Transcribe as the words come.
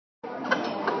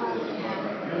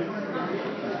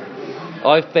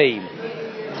I've been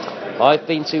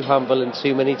too humble and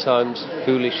too many times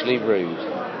foolishly rude.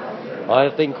 I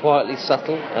have been quietly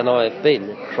subtle and I have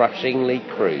been crushingly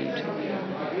crude.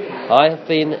 I have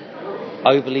been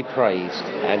overly praised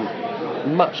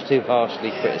and much too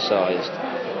harshly criticised.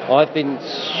 I've been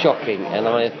shocking and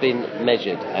I have been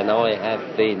measured and I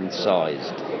have been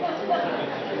sized.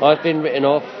 I've been written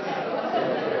off,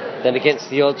 then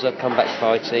against the odds I've come back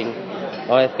fighting.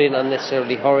 I have been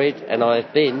unnecessarily horrid and I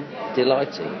have been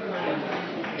delighting.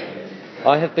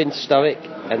 I have been stoic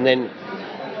and then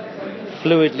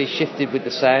fluidly shifted with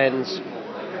the sands.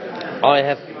 I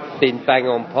have been bang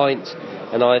on point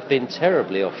and I have been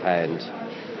terribly offhand.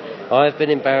 I have been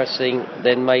embarrassing,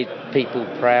 then made people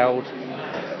proud.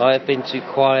 I have been too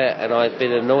quiet and I have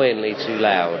been annoyingly too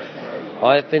loud.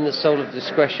 I have been the soul of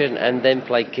discretion and then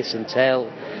played kiss and tell.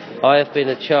 I have been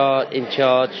in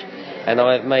charge and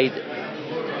I have made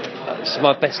it's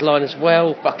my best line as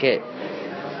well, fuck it.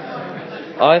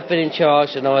 I have been in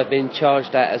charge and I have been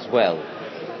charged at as well.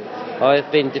 I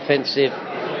have been defensive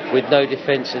with no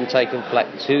defence and taken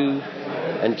flak too.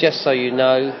 And just so you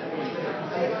know,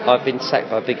 I've been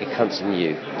sacked by bigger cunts than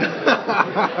you. That's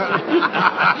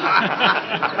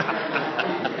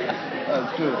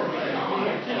good.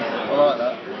 I like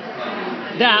that.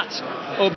 That